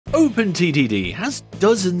OpenTTD has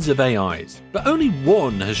dozens of AIs, but only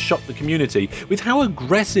one has shocked the community with how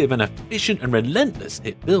aggressive and efficient and relentless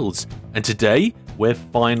it builds. And today, we're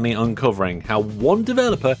finally uncovering how one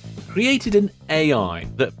developer created an AI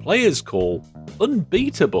that players call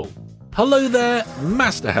unbeatable. Hello there,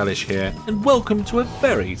 Master Hellish here, and welcome to a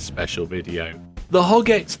very special video. The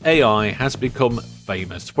HogEx AI has become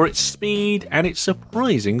famous for its speed and its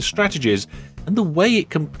surprising strategies, and the way it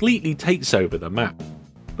completely takes over the map.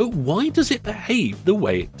 But why does it behave the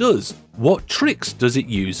way it does? What tricks does it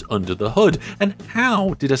use under the hood? And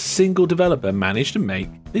how did a single developer manage to make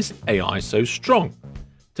this AI so strong?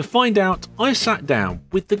 To find out, I sat down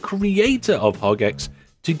with the creator of HogEx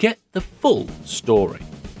to get the full story.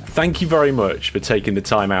 Thank you very much for taking the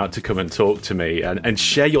time out to come and talk to me and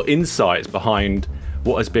share your insights behind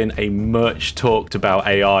what has been a much talked about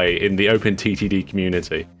AI in the OpenTTD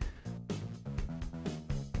community.